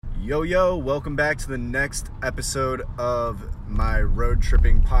Yo, welcome back to the next episode of my road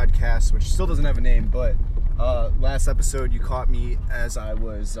tripping podcast, which still doesn't have a name, but last episode you caught me as I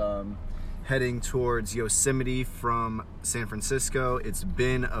was heading towards Yosemite from San Francisco. It's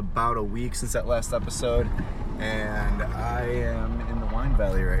been about a week since that last episode, and I am in the wine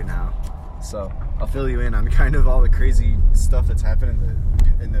valley right now. So I'll fill you in on kind of all the crazy stuff that's happened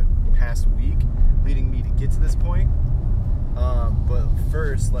in the past week leading me to get to this point. But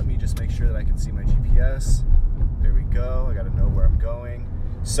first, let me just make sure that I can see my GPS. There we go. I got to know where I'm going.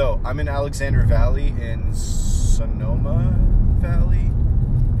 So I'm in Alexander Valley in Sonoma Valley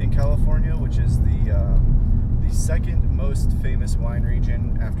in California, which is the second most famous wine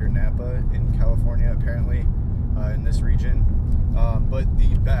region after Napa in California, apparently, in this region. But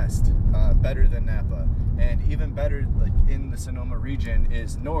the best, better than Napa. And even better, like in the Sonoma region,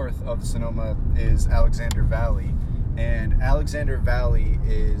 is north of Sonoma is Alexander Valley. And Alexander Valley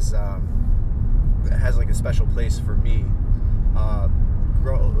is has like a special place for me.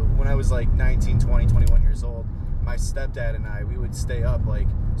 When I was like 19, 20, 21 years old, my stepdad and I, we would stay up like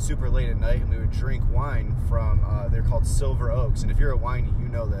super late at night and we would drink wine from, they're called Silver Oaks. And if you're a winey, you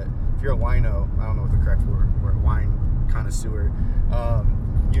know that. If you're a wino, I don't know what the correct word, wine connoisseur,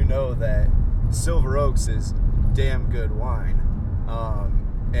 you know that Silver Oaks is damn good wine.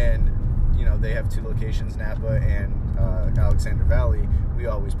 And you know, they have two locations, Napa and Alexander Valley. We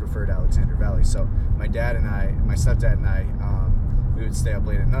always preferred Alexander Valley. So my stepdad and I, we would stay up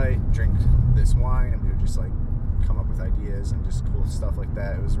late at night, drink this wine, and we would just like come up with ideas and just cool stuff like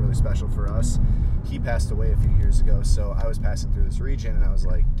that. It was really special for us. He passed away a few years ago, so I was passing through this region, and I was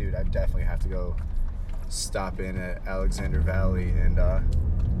like, dude, I definitely have to go stop in at Alexander Valley and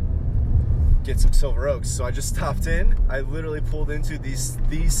get some Silver Oaks. So I just stopped in. I literally pulled into the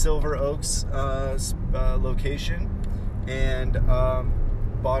Silver Oaks location and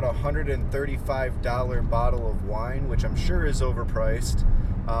bought a $135 bottle of wine, which I'm sure is overpriced,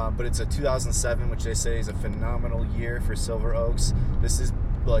 but it's a 2007, which they say is a phenomenal year for Silver Oaks. This is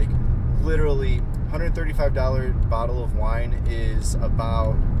like literally $135 bottle of wine is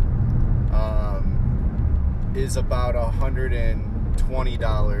about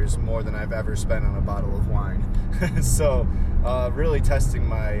 $120 more than I've ever spent on a bottle of wine. So really testing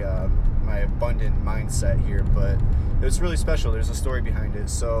my my abundant mindset here, but it was really special. There's a story behind it.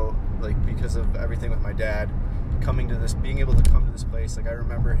 So like, because of everything with my dad being able to come to this place, like I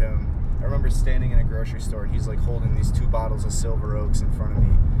remember standing in a grocery store and he's like holding these two bottles of Silver Oaks in front of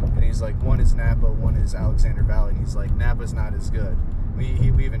me, and he's like, one is Napa, one is Alexander Valley, and he's like, Napa's not as good.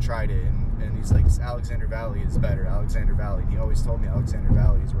 We even tried it, and he's like, Alexander Valley is better, Alexander Valley. And he always told me Alexander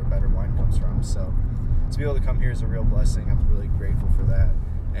Valley is where better wine comes from. So to be able to come here is a real blessing. I'm really grateful for that.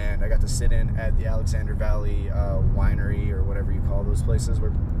 And I got to sit in at the Alexander Valley winery, or whatever you call those places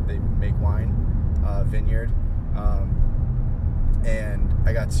where they make wine, vineyard. And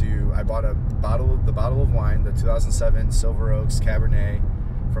I bought the bottle of wine, the 2007 Silver Oaks Cabernet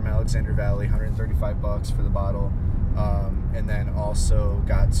from Alexander Valley, $135 for the bottle. And then also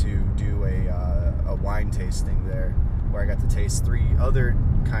got to do a wine tasting there, where I got to taste 3 other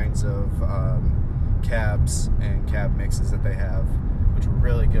kinds of cabs and cab mixes that they have, which were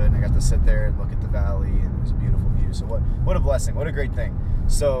really good. And I got to sit there and look at the valley, and it was a beautiful view. So what a blessing, what a great thing.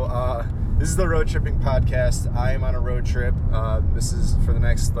 So this is the road tripping podcast. I am on a road trip. This is for the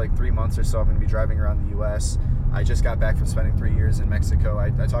next like 3 months or so. I'm going to be driving around the U.S. I just got back from spending 3 years in Mexico. I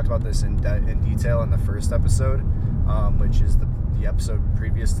talked about this in detail in the first episode, which is the episode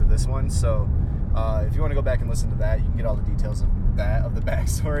previous to this one. So if you want to go back and listen to that, you can get all the details of the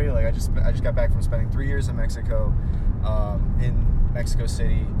backstory. Like I just got back from spending 3 years in Mexico, in Mexico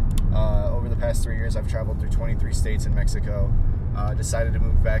City. Over the past 3 years, I've traveled through 23 states in Mexico. Decided to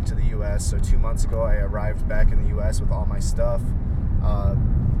move back to the U.S. So 2 months ago, I arrived back in the U.S. with all my stuff.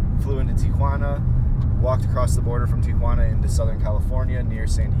 Flew into Tijuana. Walked across the border from Tijuana into Southern California near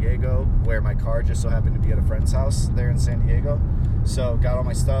San Diego, where my car just so happened to be at a friend's house there in San Diego. So got all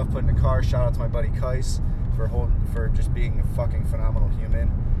my stuff, put in the car. Shout out to my buddy Kais for just being a fucking phenomenal human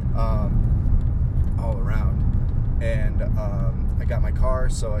all around. And I got my car,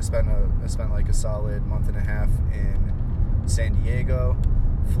 so I spent like a solid month and a half in San Diego.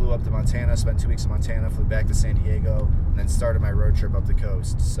 Flew up to Montana, spent 2 weeks in Montana, flew back to San Diego, and then started my road trip up the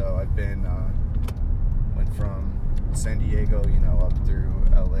coast. So I've been went from San Diego, up through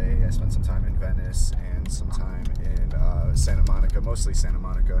LA. I spent some time in Venice and some time in Santa Monica, mostly Santa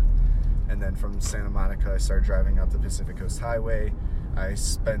Monica. And then from Santa Monica, I started driving up the Pacific Coast Highway. I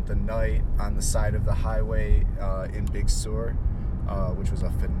spent the night on the side of the highway in Big Sur, which was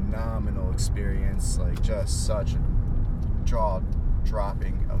a phenomenal experience. Like, just such a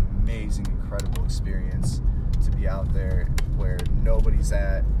jaw-dropping, amazing, incredible experience to be out there where nobody's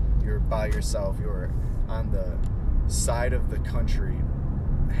at. You're by yourself. You're on the side of the country,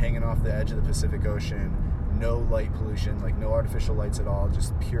 hanging off the edge of the Pacific Ocean. No light pollution, like no artificial lights at all,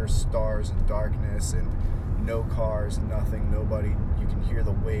 just pure stars and darkness, and no cars, nothing, nobody. You can hear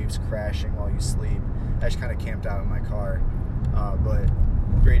the waves crashing while you sleep. I just kind of camped out in my car, but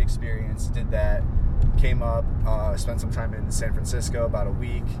great experience. Did that, came up, spent some time in San Francisco, about a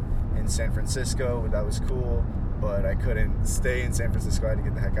week in San Francisco. That was cool, but I couldn't stay in San Francisco. I had to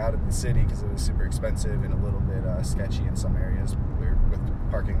get the heck out of the city because it was super expensive and a little bit sketchy in some areas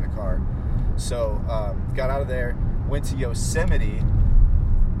with parking the car. So got out of there, went to Yosemite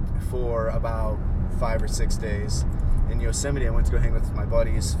for about 5 or 6 days. In Yosemite, I went to go hang with my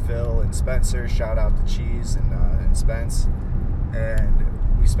buddies Phil and Spencer. Shout out to Cheese and Spence. And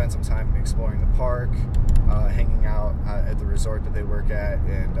we spent some time exploring the park, hanging out at the resort that they work at,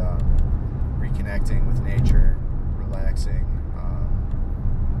 and reconnecting with nature, relaxing,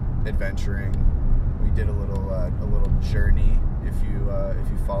 adventuring. We did a little journey. If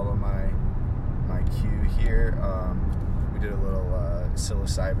you follow my cue here, we did a little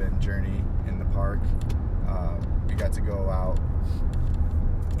psilocybin journey in the park. We got to go out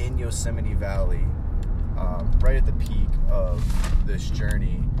in Yosemite Valley, right at the peak of this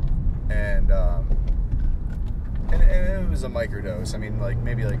journey, and it was a microdose. I mean, like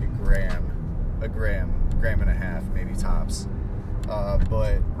maybe like a gram and a half, maybe tops.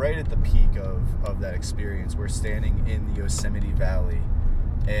 But right at the peak of that experience, we're standing in the Yosemite Valley,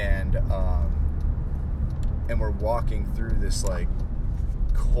 and we're walking through this like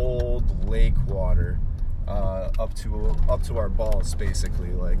cold lake water, up to our balls,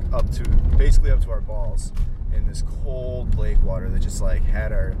 basically, like up to our balls, in this cold lake water that just like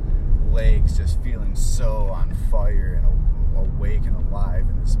had our legs just feeling so on fire and awake and alive,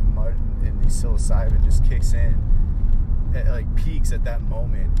 and this mud and the psilocybin just kicks in. It like peaks at that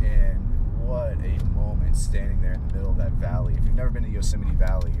moment, and what a moment standing there in the middle of that valley. If you've never been to Yosemite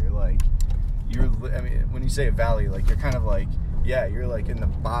Valley, I mean, when you say a valley, like you're kind of like, yeah, you're like in the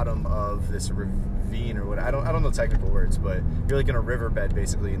bottom of this ravine or what. I don't know technical words, but you're like in a riverbed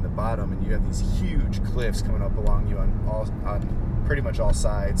basically in the bottom, and you have these huge cliffs coming up along you on pretty much all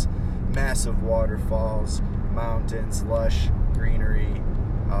sides, massive waterfalls, mountains, lush greenery,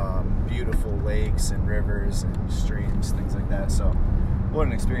 beautiful lakes and rivers and streams, things like that. So what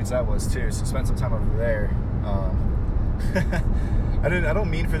an experience that was too. So spent some time over there. I don't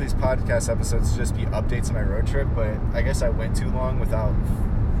mean for these podcast episodes to just be updates on my road trip, but I guess I went too long without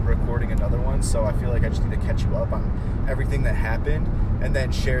recording another one, so I feel like I just need to catch you up on everything that happened and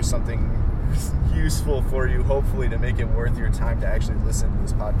then share something useful for you, hopefully to make it worth your time to actually listen to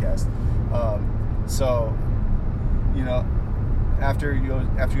this podcast. So, you know, after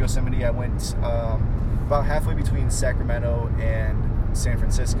Yosemite, I went about halfway between Sacramento and San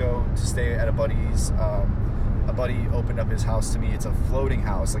Francisco to stay at a buddy's. A buddy opened up his house to me. It's a floating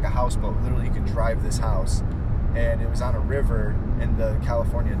house, like a houseboat. Literally, you can drive this house, and it was on a river in the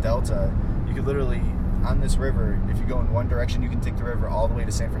California Delta. You could literally, on this river, if you go in one direction, you can take the river all the way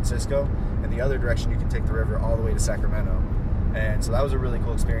to San Francisco, and the other direction, you can take the river all the way to Sacramento. And so that was a really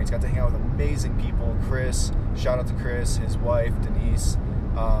cool experience. Got to hang out with amazing people. Chris, shout out to Chris, his wife Denise,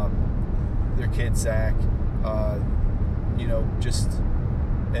 their kid Zach. You know, just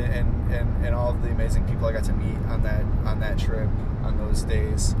and all of the amazing people I got to meet on that trip, on those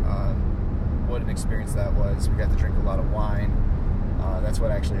days. What an experience that was. We got to drink a lot of wine. That's what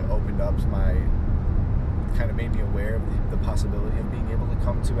actually opened up kind of made me aware of the possibility of being able to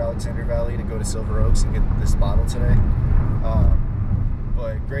come to Alexander Valley to go to Silver Oaks and get this bottle today.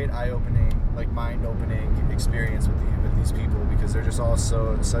 But great eye-opening, like mind-opening experience with these people, because they're just all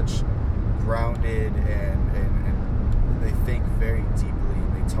such grounded and they think very deeply.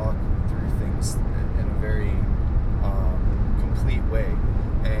 They talk through things in a very complete way,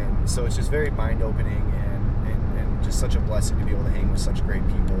 and so it's just very mind-opening and just such a blessing to be able to hang with such great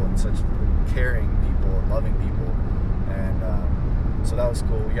people and such caring people and loving people. And so that was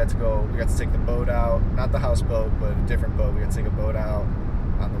cool. We got to take the boat out, not the houseboat, but a different boat. We got to take a boat out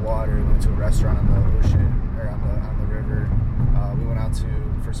on the water. We went to a restaurant on the ocean, or on the river. We went out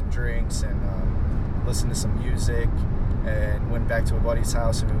for some drinks and listened to some music, and went back to a buddy's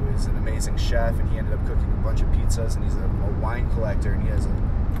house who is an amazing chef, and he ended up cooking a bunch of pizzas, and he's a wine collector, and he has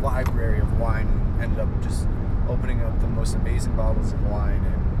a library of wine, and ended up just opening up the most amazing bottles of wine.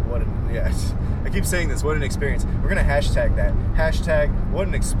 And I keep saying this, what an experience. We're going to hashtag that. Hashtag, what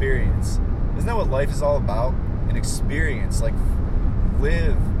an experience. Isn't that what life is all about? An experience. Like,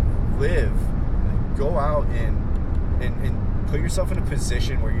 live. Like, go out and put yourself in a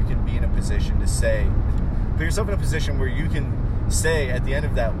position where you can be in a position to say, put yourself in a position where you can say at the end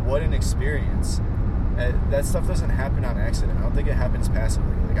of that, what an experience. That stuff doesn't happen on accident. I don't think it happens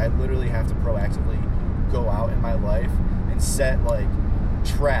passively. Like, I literally have to proactively go out in my life and set like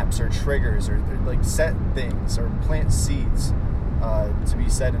traps or triggers or like set things or plant seeds, to be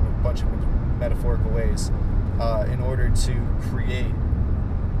said in a bunch of metaphorical ways, in order to create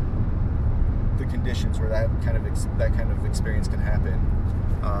the conditions where that kind of experience can happen.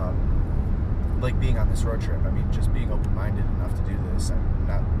 Like being on this road trip. I mean, just being open-minded enough to do this.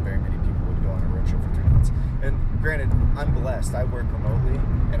 Not very many people would go on a road trip for 3 months. And granted, I'm blessed. I work remotely,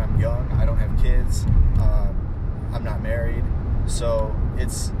 and I'm young. I don't have kids. I'm not married, so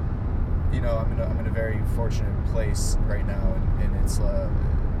it's, you know, I'm in a very fortunate place right now, and it's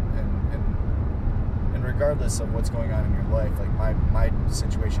and regardless of what's going on in your life, like my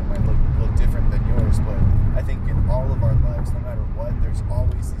situation might look different than yours, but I think in all of our lives, no matter what, there's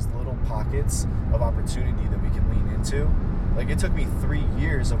always these little pockets of opportunity that we can lean into. Like, it took me 3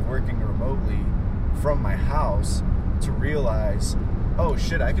 years of working remotely from my house to realize, oh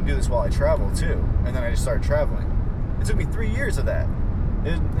shit, I can do this while I travel too. And then I just started traveling. It took me 3 years of that.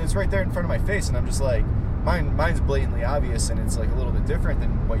 It's right there in front of my face, and I'm just like, mine's blatantly obvious, and it's like a little bit different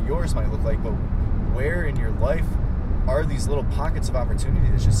than what yours might look like, but where in your life are these little pockets of opportunity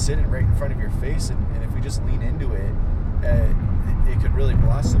that's just sitting right in front of your face, and if we just lean into it, it could really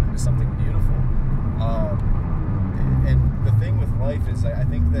blossom into something beautiful. And the thing with life is, I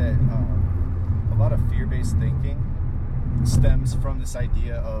think that a lot of fear-based thinking stems from this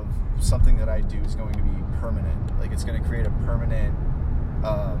idea of something that I do is going to be permanent. Like, it's going to create a permanent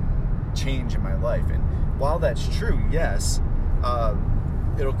change in my life. And while that's true, yes,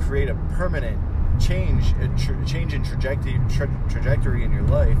 it'll create a permanent change in trajectory in your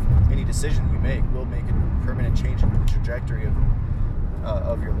life. Any decision you make will make a permanent change in the trajectory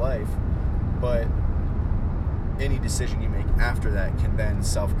of your life. But any decision you make after that can then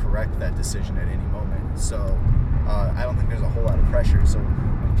self-correct that decision at any moment. So I don't think there's a whole lot of pressure. So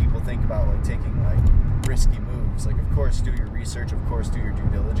when people think about like taking like risky moves, like, of course do your research, of course do your due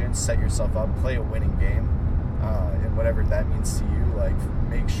diligence, set yourself up, play a winning game, and whatever that means to you, like,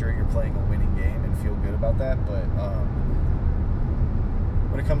 make sure you're playing a winning game and feel good about that. But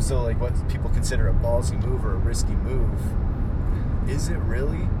when it comes to like what people consider a ballsy move or a risky move, is it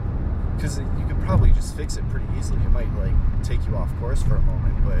really? Because you could probably just fix it pretty easily. It might like take you off course for a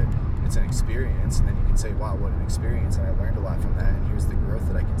moment, but it's an experience, and then you can say, wow, what an experience, and I learned a lot from that, and here's the growth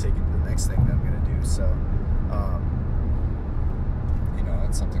that I can take into the next thing that I'm going to do. So you know,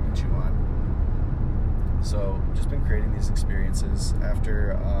 that's something to chew on. So just been creating these experiences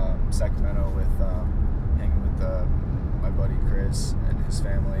after Sacramento with hanging with my buddy Chris and his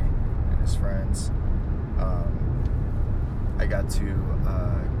family and his friends. I got to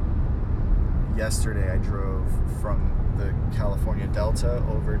yesterday I drove from the California Delta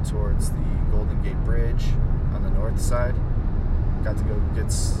over towards the Golden Gate Bridge on the north side. Got to go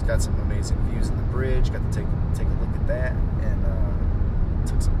got some amazing views of the bridge. Got to take a look at that, and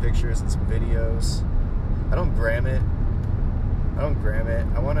took some pictures and some videos. I don't gram it.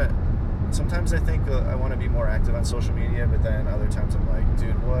 Sometimes I think I want to be more active on social media, but then other times I'm like,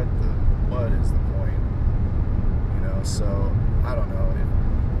 dude, what is the point? You know, so I don't know.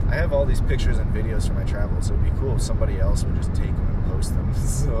 I have all these pictures and videos from my travels, so it'd be cool if somebody else would just take them and post them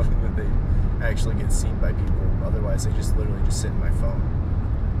so that they actually get seen by people. Otherwise, they just literally just sit in my phone.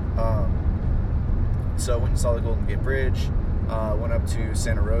 So I went and saw the Golden Gate Bridge. Went up to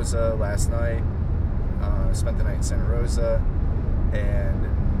Santa Rosa last night. Spent the night in Santa Rosa, and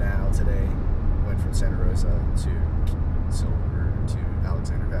now today went from Santa Rosa to Silver to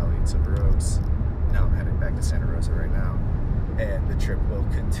Alexander Valley and Silver Oaks. Now I'm heading back to Santa Rosa right now, and the trip will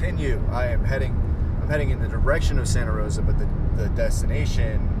continue. I'm heading in the direction of Santa Rosa, but the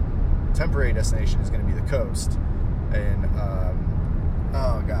temporary destination is going to be the coast, and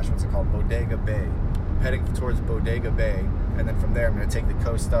what's it called? Bodega Bay. Heading towards Bodega Bay, and then from there I'm going to take the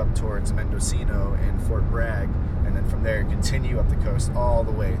coast up towards Mendocino and Fort Bragg, and then from there continue up the coast all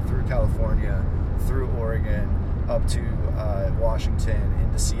the way through California, through Oregon, up to Washington,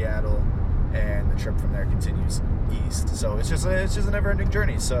 into Seattle, and the trip from there continues east. So it's just a never-ending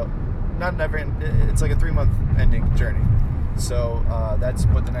journey. So not it's like a 3-month ending journey. So that's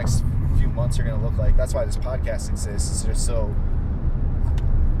what the next few months are going to look like. That's why this podcast exists. It's just so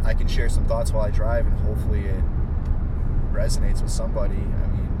I can share some thoughts while I drive, and hopefully it resonates with somebody. I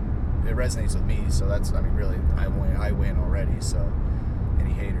mean, it resonates with me, so that's, I mean, really, I win already. So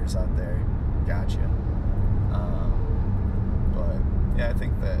any haters out there, gotcha. But yeah, I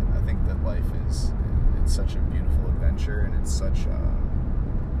think that life is it's such a beautiful adventure, and it's such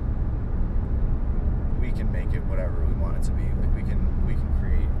we can make it whatever we want it to be. Like we can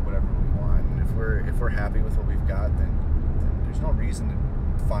create whatever we want, and if we're happy with what we've got, then there's no reason to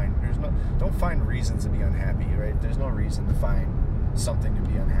don't find reasons to be unhappy, right? There's no reason to find something to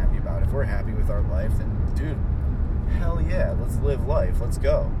be unhappy about. If we're happy with our life, then dude, hell yeah, let's live life. Let's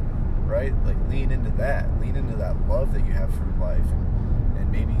go, right? Like lean into that love that you have for life,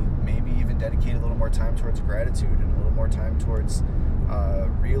 and maybe even dedicate a little more time towards gratitude and a little more time towards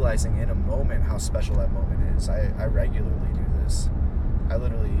realizing in a moment how special that moment is. I regularly do this. I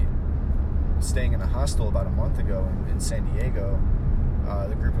literally, staying in a hostel about a month ago in San Diego,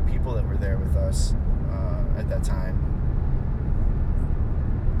 the group of people that were there with us at that time,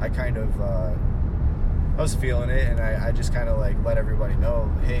 I kind of I was feeling it, and I just kind of like let everybody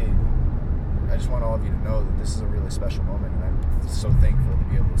know, hey, I just want all of you to know that this is a really special moment, and I'm so thankful to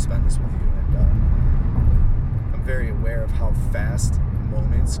be able to spend this with you. And I'm very aware of how fast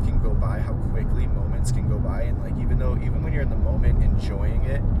moments can go by, how quickly moments can go by, and like even when you're in the moment enjoying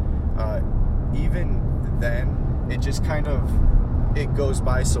it, even then it just kind of, it goes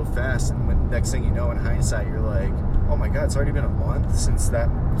by so fast, and when next thing you know, in hindsight, you're like, oh my god, it's already been a month since I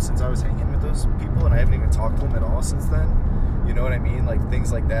was hanging with those people, and I haven't even talked to them at all since then. You know what I mean? Like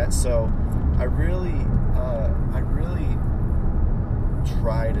things like that. So I really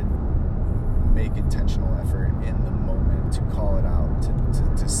try to make intentional effort in the moment to call it out,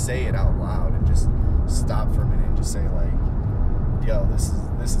 to say it out loud, and just stop for a minute and just say like, yo, this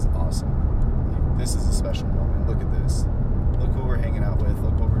is awesome. Like, this is a special moment. Look at this. Look who we're hanging out with.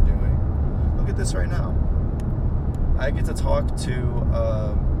 Look what we're doing. Look at this right now. I get to talk to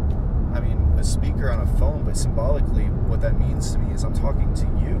a speaker on a phone, but symbolically what that means to me is I'm talking to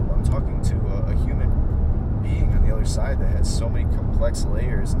you. I'm talking to a human being on the other side that has so many complex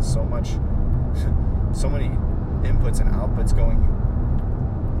layers and so many inputs and outputs going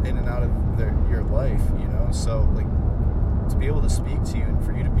in and out of your life, you know? So like to be able to speak to you and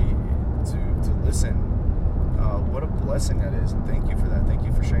for you to listen, what a blessing that is, and thank you for that. Thank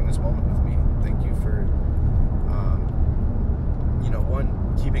you for sharing this moment with me. Thank you for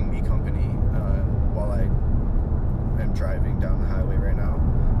one, keeping me company while I am driving down the highway right now,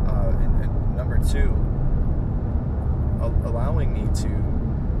 and number two, allowing me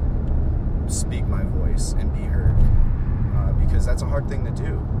to speak my voice and be heard, because that's a hard thing to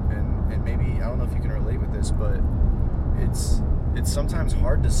do, and maybe, I don't know if you can relate with this, but it's sometimes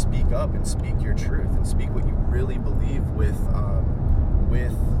hard to speak up and speak your truth and speak what you really believe with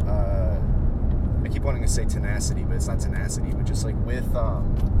I keep wanting to say tenacity, but it's not tenacity, but just like with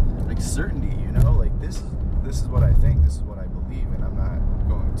like certainty, you know, like this is what I think, this is what I believe, and I'm not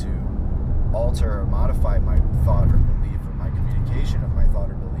going to alter or modify my thought or belief or my communication of my thought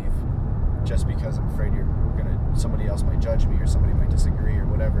or belief just because I'm afraid somebody else might judge me or somebody might disagree or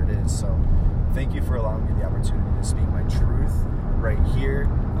whatever it is. So thank you for allowing me the opportunity to speak my truth right here.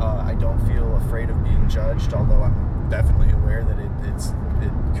 I don't feel afraid of being judged, although I'm definitely aware that it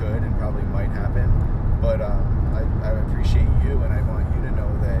could and probably might happen. But I appreciate you, and I want you to know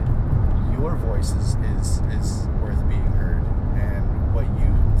that your voice is worth being heard, and what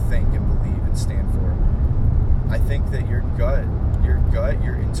you think and believe and stand for. I think that your gut,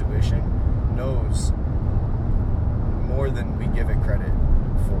 your intuition knows more than we give it credit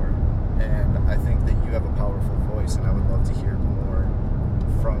for. And I think that you have a powerful voice, and I would love to hear more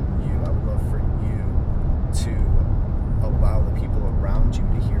from you. I would love for you to allow the people around you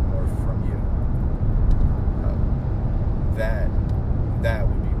to hear more from you. That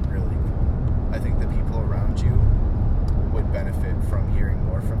would be really cool. I think the people around you would benefit from hearing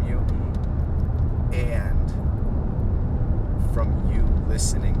more from you, and from you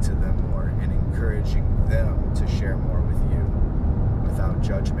listening to them more and encouraging them to share more with you without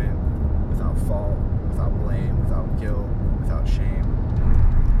judgment, without fault, without blame, without guilt, without shame,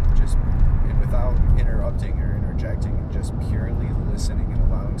 and without interrupting or interjecting, and just purely listening and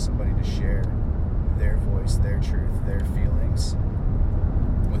allowing somebody to share their voice, their truth, their feelings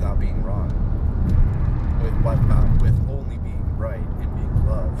without being wrong, with only being right and being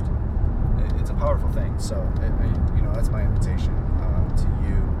loved. It's a powerful thing. So that's my invitation to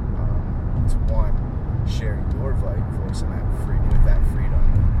you, to one, share your voice and with that freedom,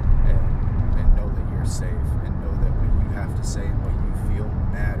 and know that you're safe, and know that what you have to say and what you feel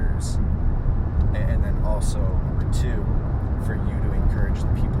matters. And then also, number two, for you to encourage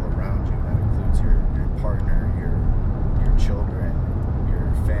the people around you. That includes your partner, your children, your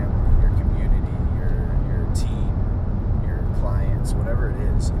family, your community, your team, your clients, whatever it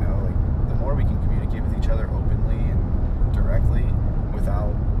is. You know, like the more we can communicate with each other openly and directly,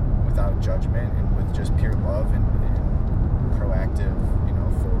 without judgment, and with just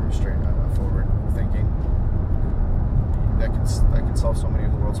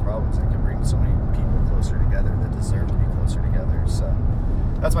world's problems and can bring so many people closer together that deserve to be closer together. So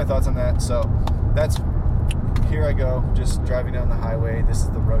that's my thoughts on that. So here I go, just driving down the highway. This is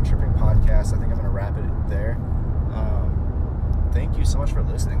the Road Tripping Podcast. I think I'm going to wrap it there. Thank you so much for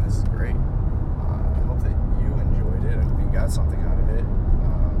listening. This is great. I hope that you enjoyed it. I hope you got something out of it.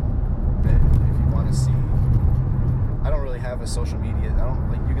 If you want to see, I don't really have a social media.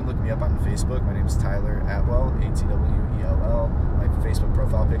 You can look me up on Facebook. My name is Tyler Atwell, Atwell. My Facebook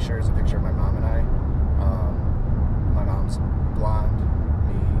profile picture is a picture of my mom and I. My mom's blonde.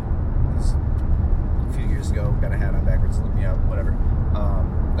 Me is a few years ago. Got a hat on backwards. Look me up. Whatever.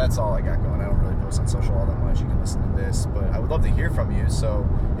 That's all I got going. I don't really post on social all that much. You can listen to this, but I would love to hear from you. So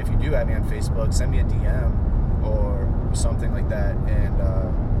if you do add me on Facebook, send me a DM or something like that, and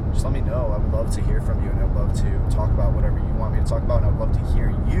just let me know. I would love to hear from you, and I would love to talk about whatever you want me to talk about, and I would love to hear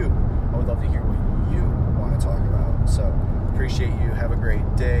you. I would love to hear what you want to talk about. So appreciate you. Have a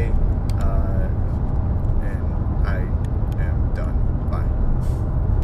great day.